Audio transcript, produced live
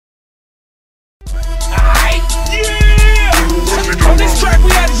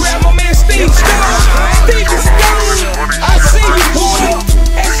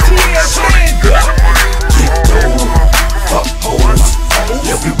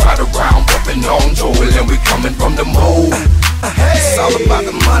ride around puffin' on Joel and we coming from the move. It's all about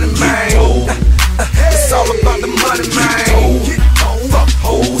the money, man. It's all about the money, man. Fuck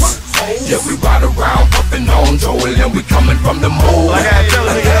hoes. Yeah, we ride around puffin' on Joel and we coming from the move. Like I tell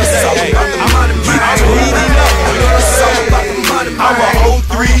a nigga, it's all about the money, man. It's all about the money, man. I'm a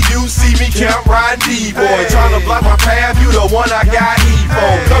 03 UCME camp riding D-boy, trying to block my path. You the one I got heat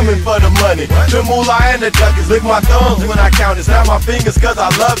for. Coming for the money, the moolah and the duckers. Lick my thumbs when I count it, snap my fingers cause I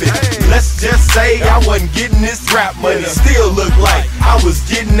love it. Let's just say I wasn't getting this rap money, still look like I was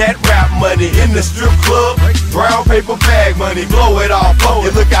getting that rap money in the strip club. Brown paper bag money, blow it all, blow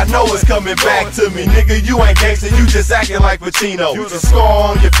it. Look, I know it's coming back to me, nigga. You ain't gangster, you just acting like Pacino. You the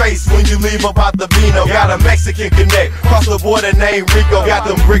scar on your face when you leave about the vino. Got a Mexican connect, cross the border named Rico. Got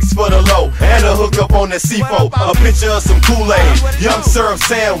them bricks for the low and a hookup on the C4. A picture of some Kool-Aid, young syrup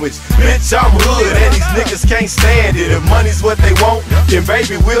sandwich. Bitch, I'm hood and these niggas can't stand it. If money's what they want, then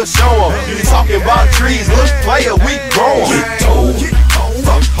baby we'll show them. You talking about trees, look player, we growing.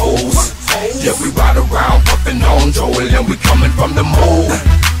 Fuck hoes. Yeah, we ride around puffin' on Joel and we coming from the move.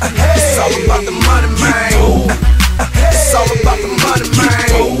 It's all about the money, man. It's all about the money,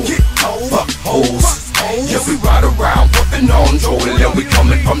 man. Fuck hoes. Yeah, we ride around puffin' on Joel and we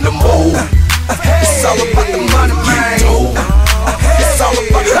coming from the move. It's all about the money, man. It's all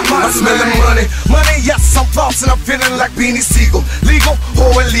about the money. I'm smelling money. Money, yes, I'm flossing. I'm feeling like Beanie Siegel. Legal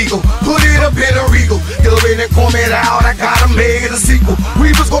or illegal, put it up in a regal. Get away and comb it out, I gotta make it a sequel.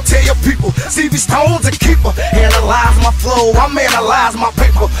 We was gonna tell your people, Stevie Stone's a keeper. Analyze my flow, I'm analyze my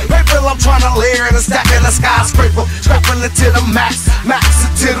paper. Paper I'm trying to layer in a stack in a skyscraper. Strapping it to the max, max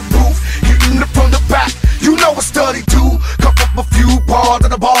it to the roof. Hitting it from the back, you know it's study too. Cup up a few bars at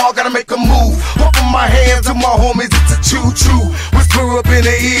the bar, gotta make a move. Open my hands to my homies, it's a choo-choo. Whisper up in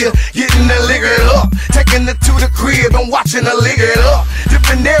the ear, getting the liquor up. Taking it to the crib and watching the liquor up.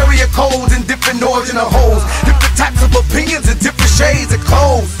 Different area codes and different origin of hoes. Different types of opinions and different shades of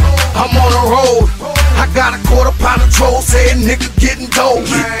clothes. I'm on the road, I got a quarter pound of troll, saying nigga getting dope.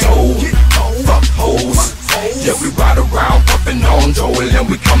 Fuck hoes. Yeah, we ride around puffin' on Joel and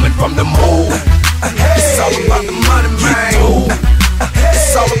we coming from the move. It's all about the money, man.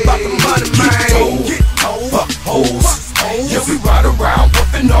 It's all about the money, man. Fuck hoes. Yeah, we ride around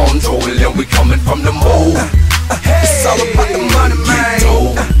puffin' on Joel and we coming from the move. It's all about the money, man.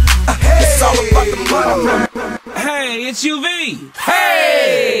 It's all about the money, man. Hey, it's Youvee.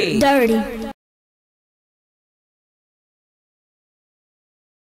 Hey! Dirty.